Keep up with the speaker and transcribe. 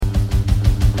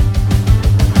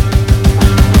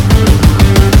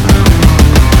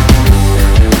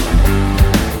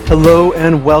Hello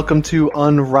and welcome to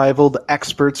Unrivaled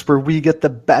Experts, where we get the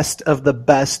best of the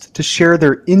best to share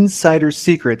their insider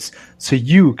secrets so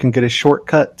you can get a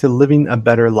shortcut to living a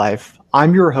better life.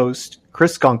 I'm your host,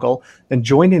 Chris Gunkel, and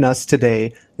joining us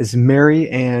today is Mary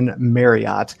Ann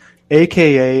Marriott,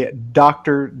 aka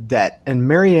Dr. Debt. And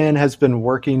Mary Ann has been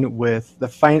working in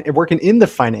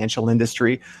the financial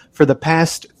industry for the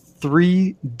past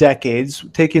 3 decades,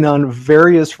 taking on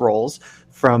various roles,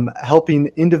 from helping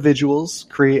individuals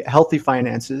create healthy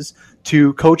finances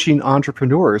to coaching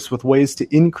entrepreneurs with ways to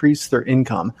increase their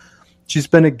income. She's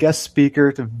been a guest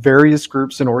speaker to various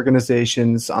groups and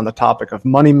organizations on the topic of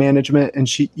money management, and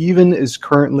she even is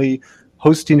currently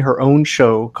hosting her own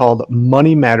show called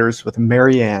Money Matters with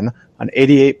Mary Ann on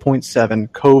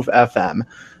 88.7 Cove FM.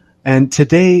 And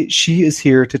today she is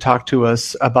here to talk to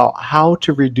us about how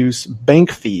to reduce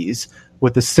bank fees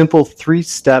with a simple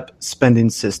 3-step spending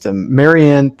system. Mary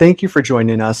Ann, thank you for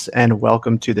joining us and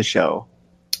welcome to the show.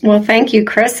 Well, thank you,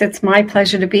 Chris. It's my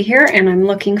pleasure to be here, and I'm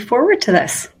looking forward to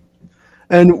this.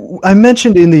 And I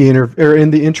mentioned in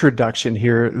the introduction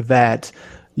here that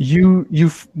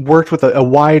you've worked with a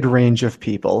wide range of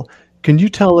people. Can you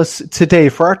tell us today,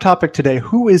 for our topic today,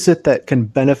 who is it that can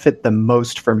benefit the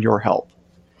most from your help?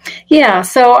 Yeah,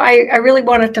 so I really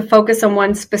wanted to focus on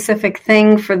one specific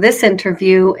thing for this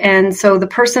interview. And so the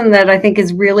person that I think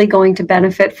is really going to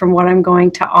benefit from what I'm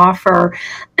going to offer,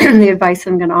 the advice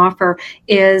I'm going to offer,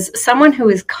 is someone who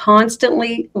is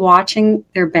constantly watching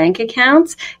their bank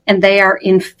accounts and they are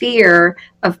in fear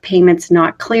of payments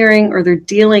not clearing, or they're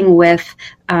dealing with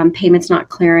payments not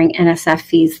clearing, NSF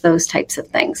fees, those types of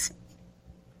things.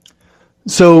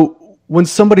 So when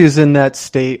somebody is in that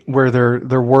state where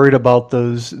they're worried about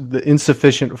the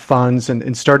insufficient funds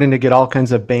and starting to get all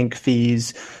kinds of bank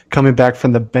fees coming back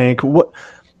from the bank,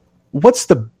 what's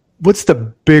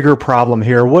the bigger problem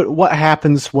here? What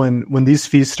happens when these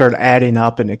fees start adding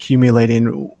up and accumulating?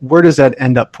 Where does that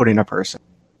end up putting a person?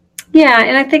 Yeah,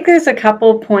 and I think there's a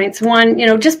couple of points. One,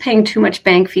 just paying too much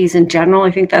bank fees in general.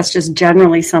 I think that's just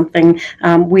generally something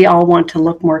we all want to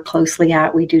look more closely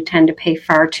at. We do tend to pay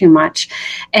far too much.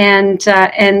 And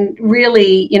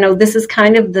really, this is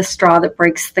kind of the straw that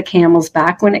breaks the camel's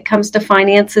back when it comes to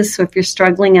finances. So if you're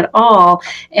struggling at all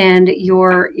and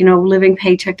you're, living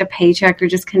paycheck to paycheck or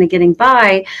just kind of getting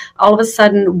by, all of a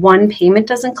sudden one payment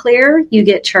doesn't clear. You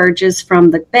get charges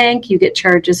from the bank. You get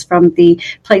charges from the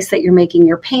place that you're making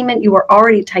your payment. You were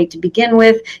already tight to begin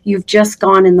with. You've just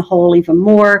gone in the hole even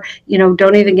more.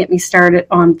 Don't even get me started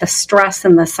on the stress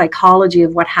and the psychology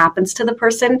of what happens to the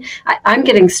person. I'm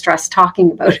getting stressed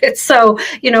talking about it. So,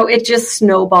 it just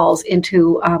snowballs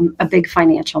into a big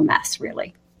financial mess,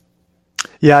 really.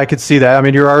 Yeah, I could see that. I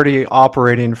mean, you're already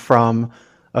operating from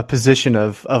a position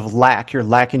of lack. You're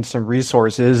lacking some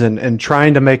resources and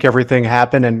trying to make everything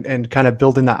happen and kind of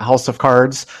building that house of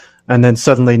cards. And then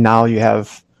suddenly now you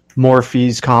have more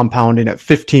fees compounding at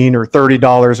 $15 or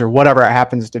 $30 or whatever it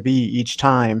happens to be each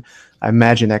time. I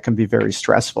imagine that can be very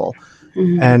stressful.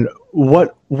 Mm-hmm. And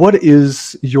what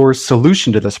is your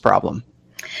solution to this problem?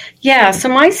 Yeah, so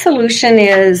my solution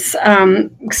is I'm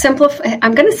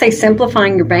going to say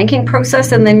simplifying your banking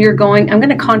process, and then I'm going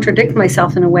to contradict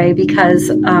myself in a way, because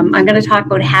I'm going to talk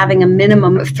about having a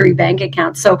minimum of 3 bank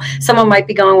accounts. So someone might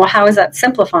be going, well, how is that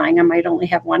simplifying? I might only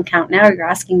have 1 account now. You're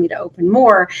asking me to open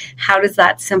more. How does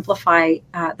that simplify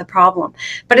the problem?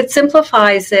 But it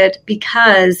simplifies it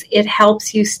because it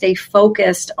helps you stay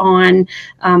focused on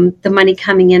the money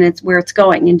coming in and where it's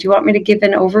going. And do you want me to give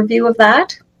an overview of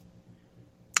that?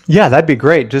 Yeah, that'd be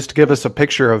great. Just to give us a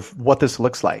picture of what this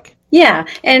looks like. Yeah,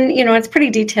 and it's pretty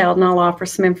detailed, and I'll offer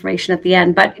some information at the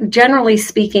end. But generally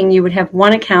speaking, you would have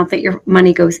 1 account that your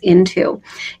money goes into,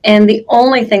 and the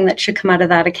only thing that should come out of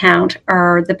that account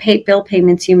are the bill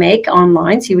payments you make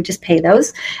online. So you would just pay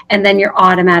those, and then your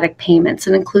automatic payments,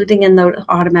 and including in those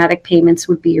automatic payments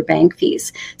would be your bank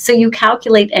fees. So you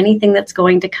calculate anything that's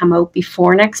going to come out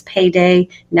before next payday,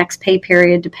 next pay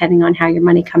period, depending on how your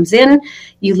money comes in.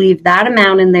 You leave that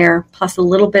amount in there plus a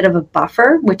little bit of a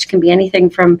buffer, which can be anything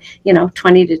from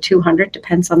 20 to 200,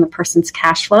 depends on the person's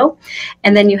cash flow.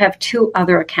 And then you have 2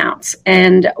 other accounts.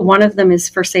 And one of them is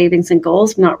for savings and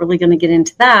goals. I'm not really going to get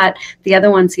into that. The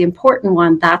other one's the important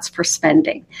one. That's for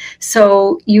spending.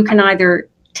 So you can either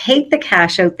take the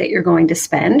cash out that you're going to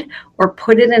spend or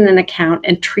put it in an account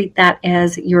and treat that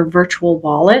as your virtual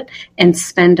wallet and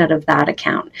spend out of that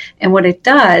account. And what it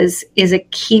does is it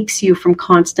keeps you from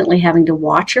constantly having to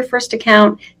watch your first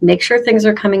account, make sure things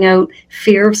are coming out,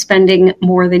 fear of spending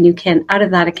more than you can out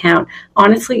of that account.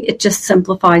 Honestly, it just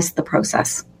simplifies the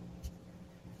process.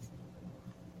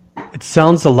 It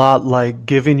sounds a lot like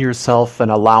giving yourself an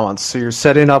allowance. So you're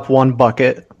setting up one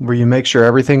bucket where you make sure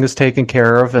everything is taken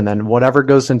care of, and then whatever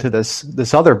goes into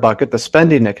this other bucket, the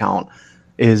spending account,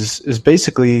 is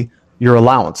basically your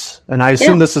allowance. And I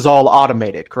assume this is all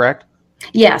automated, correct?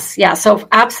 Yes. Yeah. So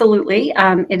absolutely.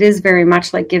 It is very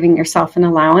much like giving yourself an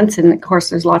allowance. And of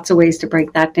course, there's lots of ways to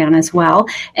break that down as well.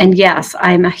 And yes,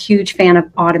 I'm a huge fan of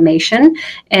automation.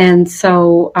 And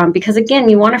so, because again,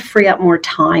 you want to free up more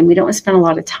time. We don't want to spend a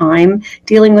lot of time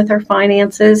dealing with our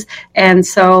finances. And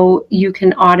so you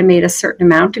can automate a certain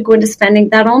amount to go into spending.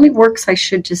 That only works, I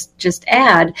should just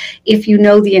add, if you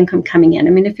know the income coming in. I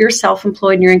mean, if you're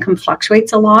self-employed and your income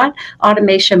fluctuates a lot,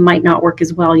 automation might not work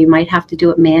as well. You might have to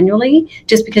do it manually,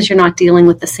 just because you're not dealing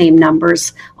with the same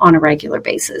numbers on a regular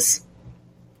basis.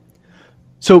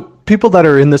 So people that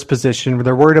are in this position,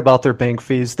 they're worried about their bank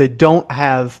fees. They don't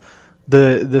have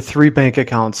the 3 bank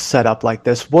accounts set up like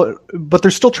this. But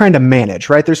they're still trying to manage,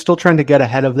 right? They're still trying to get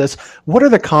ahead of this. What are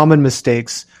the common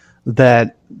mistakes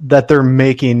that they're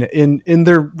making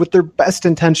with their best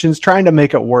intentions, trying to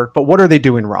make it work, but what are they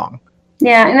doing wrong?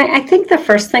 Yeah, and I think the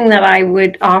first thing that I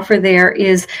would offer there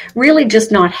is really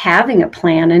just not having a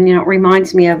plan. And, it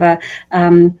reminds me of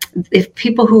if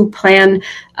people who plan,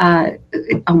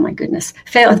 oh my goodness,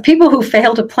 people who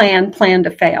fail to plan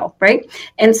to fail, right?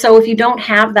 And so if you don't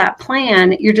have that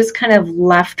plan, you're just kind of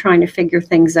left trying to figure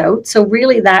things out. So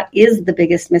really that is the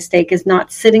biggest mistake, is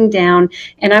not sitting down.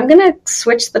 And I'm going to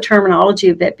switch the terminology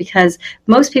a bit, because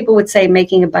most people would say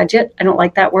making a budget. I don't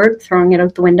like that word, throwing it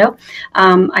out the window.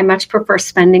 I much prefer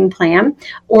spending plan,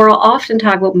 or I'll often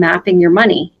talk about mapping your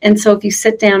money. And so if you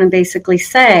sit down and basically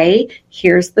say,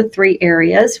 here's the 3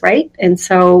 areas, right? And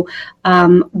so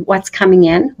what's coming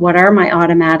in? What are my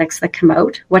automatics that come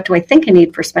out? What do I think I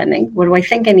need for spending? What do I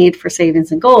think I need for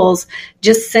savings and goals?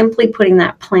 Just simply putting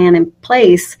that plan in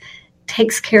place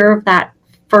takes care of that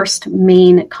first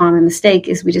main common mistake,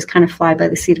 is we just kind of fly by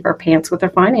the seat of our pants with our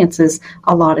finances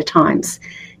a lot of times.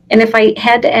 And if I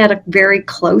had to add a very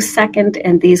close second,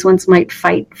 and these ones might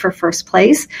fight for first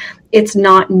place, it's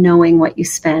not knowing what you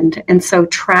spend. And so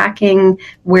tracking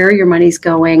where your money's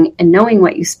going and knowing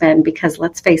what you spend, because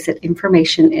let's face it,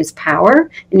 information is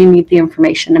power, and you need the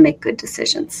information to make good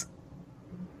decisions.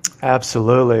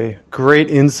 Absolutely. Great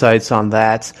insights on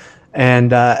that.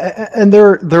 And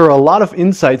there are a lot of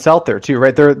insights out there too,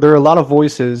 right? There are a lot of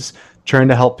voices trying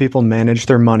to help people manage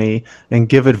their money and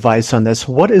give advice on this.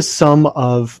 What is some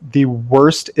of the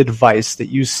worst advice that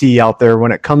you see out there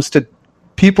when it comes to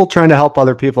people trying to help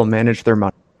other people manage their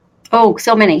money? Oh,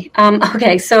 so many.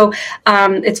 Okay, so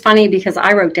it's funny because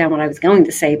I wrote down what I was going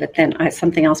to say, but then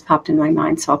something else popped in my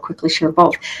mind, so I'll quickly share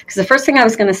both. Because the first thing I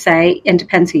was going to say, and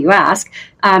depends who you ask,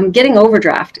 getting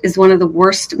overdraft is one of the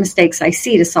worst mistakes I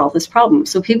see to solve this problem.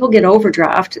 So people get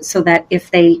overdraft so that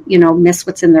if they, miss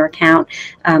what's in their account,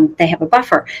 they have a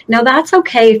buffer. Now that's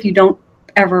okay if you don't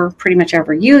pretty much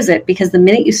ever use it, because the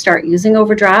minute you start using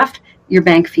overdraft, your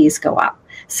bank fees go up.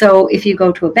 So if you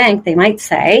go to a bank, they might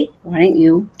say, why don't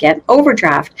you get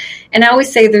overdraft? And I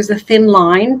always say there's a thin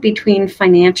line between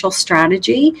financial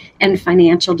strategy and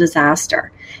financial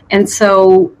disaster. And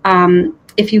so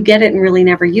if you get it and really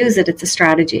never use it, it's a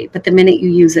strategy. But the minute you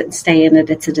use it and stay in it,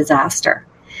 it's a disaster.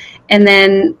 And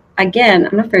then again,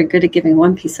 I'm not very good at giving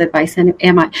one piece of advice,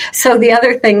 am I? So the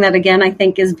other thing that, again, I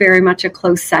think is very much a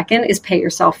close second is pay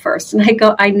yourself first. And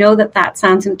I know that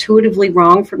sounds intuitively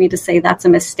wrong for me to say that's a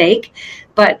mistake,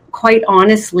 but quite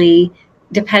honestly,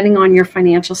 depending on your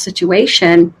financial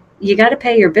situation, you got to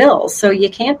pay your bills. So you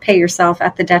can't pay yourself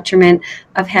at the detriment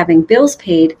of having bills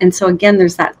paid. And so again,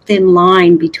 there's that thin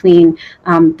line between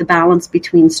the balance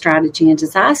between strategy and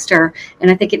disaster. And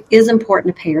I think it is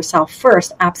important to pay yourself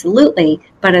first, absolutely,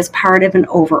 but as part of an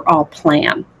overall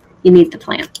plan. You need the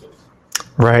plan.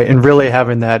 Right. And really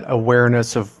having that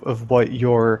awareness of what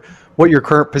your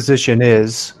current position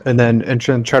is, and then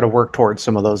try to work towards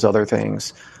some of those other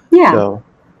things. Yeah. So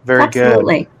very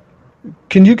absolutely. Good.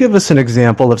 Can you give us an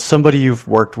example of somebody you've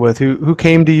worked with who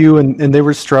came to you and they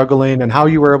were struggling, and how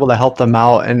you were able to help them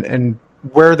out, and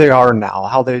where they are now,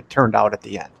 how they turned out at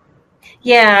the end?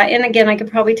 Yeah, and again, I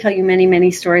could probably tell you many, many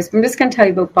stories. But I'm just going to tell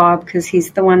you about Bob because he's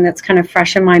the one that's kind of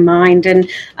fresh in my mind. And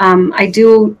I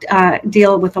do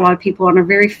deal with a lot of people on a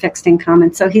very fixed income.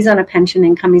 And so he's on a pension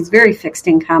income. He's very fixed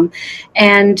income.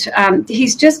 And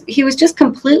he was just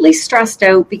completely stressed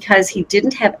out because he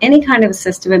didn't have any kind of a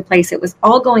system in place. It was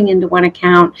all going into one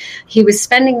account. He was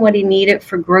spending what he needed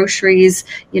for groceries,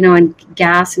 and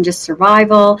gas and just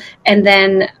survival, and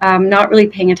then not really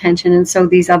paying attention. And so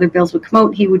these other bills would come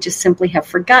out. He would just simply have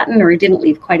forgotten, or he didn't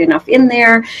leave quite enough in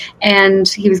there, and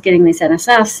he was getting these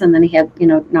NSFs, and then he had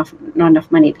not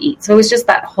enough money to eat. So it was just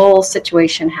that whole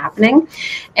situation happening.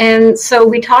 And so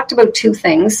we talked about two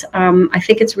things. I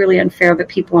think it's really unfair that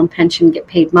people on pension get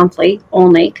paid monthly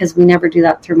only, because we never do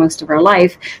that through most of our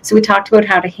life. So we talked about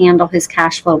how to handle his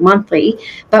cash flow monthly,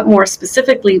 but more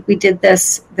specifically, we did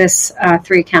this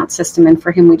 3-account system, and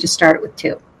for him, we just started with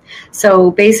 2.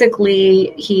 So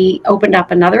basically, he opened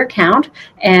up another account,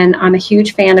 and I'm a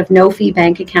huge fan of no-fee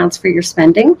bank accounts for your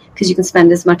spending, because you can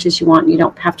spend as much as you want and you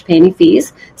don't have to pay any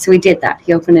fees. So he did that.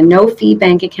 He opened a no-fee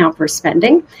bank account for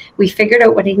spending. We figured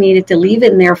out what he needed to leave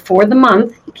in there for the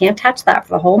month. You can't touch that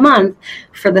for the whole month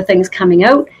for the things coming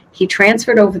out. He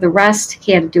transferred over the rest.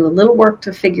 He had to do a little work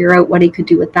to figure out what he could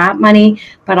do with that money.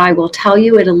 But I will tell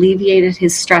you, it alleviated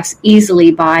his stress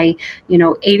easily by,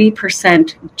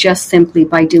 80% just simply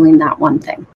by doing that one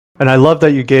thing. And I love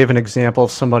that you gave an example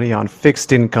of somebody on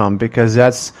fixed income, because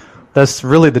that's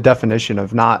really the definition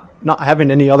of not having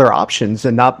any other options,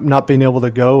 and not being able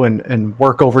to go and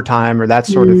work overtime or that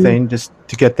sort of thing just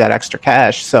to get that extra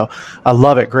cash. So I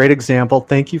love it. Great example.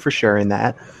 Thank you for sharing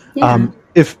that. Yeah.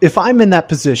 If I'm in that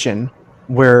position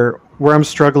where I'm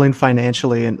struggling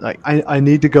financially, and I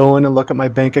need to go in and look at my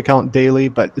bank account daily,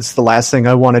 but it's the last thing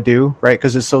I want to do, right?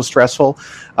 Because it's so stressful.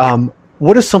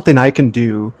 What is something I can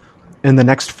do in the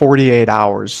next 48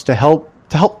 hours to help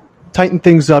tighten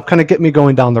things up, kind of get me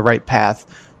going down the right path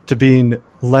to being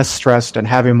less stressed and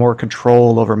having more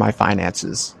control over my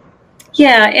finances?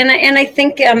 Yeah, and I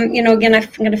think, again, I'm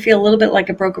going to feel a little bit like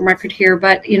a broken record here,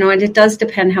 but, and it does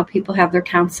depend how people have their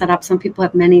accounts set up. Some people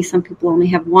have many, some people only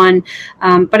have one.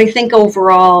 But I think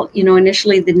overall,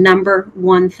 initially the number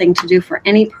one thing to do for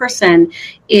any person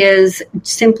is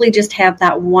simply just have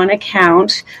that one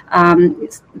account.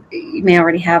 You may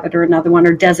already have it, or another one,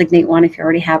 or designate one if you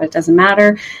already have it, doesn't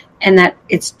matter. And that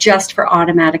it's just for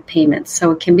automatic payments. So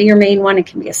it can be your main one, it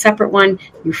can be a separate one.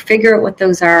 You figure out what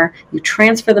those are, you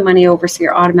transfer the money over so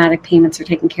your automatic payments are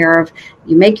taken care of,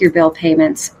 you make your bill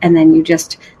payments, and then you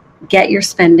just get your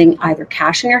spending either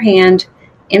cash in your hand,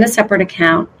 in a separate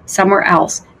account, somewhere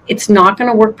else. It's not going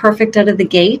to work perfect out of the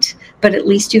gate, but at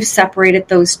least you've separated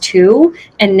those two.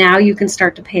 And now you can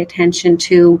start to pay attention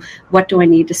to, what do I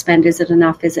need to spend? Is it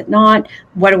enough? Is it not?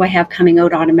 What do I have coming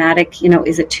out automatic?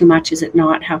 Is it too much? Is it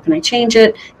not? How can I change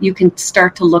it? You can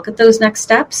start to look at those next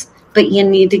steps, but you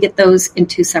need to get those in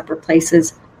 2 separate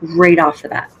places right off of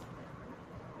that.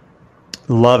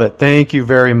 Love it. Thank you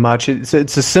very much. It's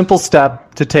a simple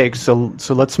step to take, so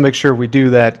let's make sure we do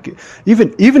that.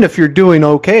 Even if you're doing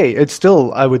okay, it's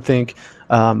still, I would think,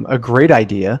 a great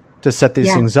idea to set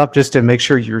these things up just to make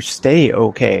sure you stay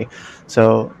okay.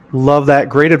 So love that.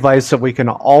 Great advice that we can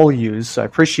all use. So I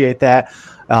appreciate that.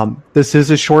 This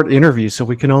is a short interview, so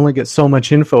we can only get so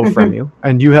much info from you,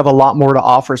 and you have a lot more to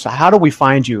offer. So how do we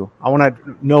find you? I want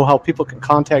to know how people can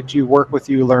contact you, work with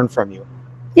you, learn from you.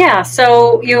 Yeah,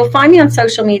 so you'll find me on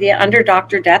social media under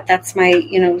Dr. Det. That's my,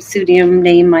 pseudonym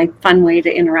name, my fun way to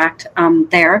interact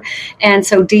there. And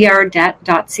so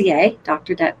drdet.ca,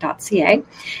 drdet.ca.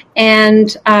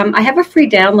 And I have a free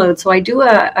download. So I do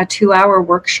a 2-hour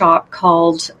workshop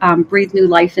called Breathe New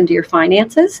Life into Your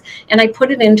Finances. And I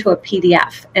put it into a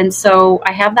PDF. And so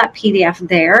I have that PDF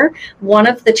there. One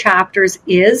of the chapters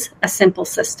is a simple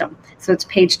system. So it's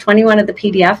page 21 of the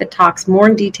PDF. It talks more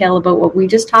in detail about what we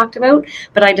just talked about.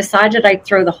 But I decided I'd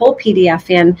throw the whole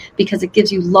PDF in because it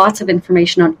gives you lots of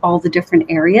information on all the different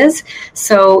areas.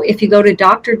 So if you go to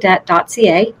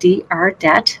drdet.ca,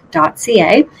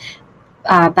 drdet.ca,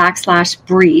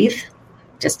 /breathe,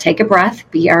 just take a breath,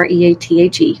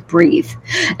 BREATHE, breathe.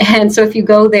 And so if you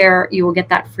go there, you will get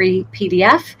that free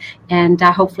PDF, and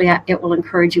hopefully it will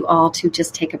encourage you all to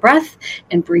just take a breath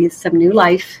and breathe some new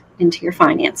life into your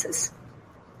finances.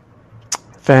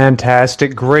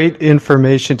 Fantastic. Great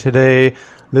information today.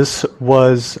 This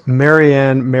was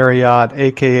Marianne Marriott,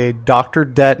 aka Dr.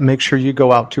 Det. Make sure you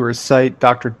go out to her site,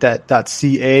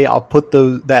 drdet.ca. I'll put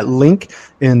that link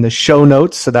in the show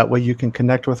notes so that way you can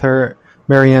connect with her.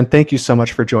 Marianne, thank you so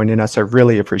much for joining us. I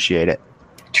really appreciate it.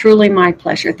 Truly my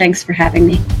pleasure. Thanks for having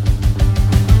me.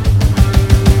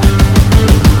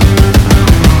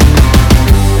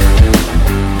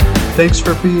 Thanks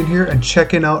for being here and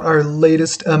checking out our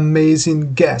latest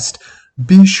amazing guest.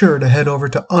 Be sure to head over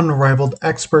to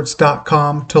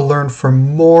unrivaledexperts.com to learn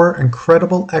from more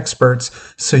incredible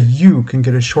experts so you can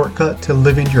get a shortcut to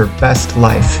living your best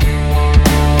life.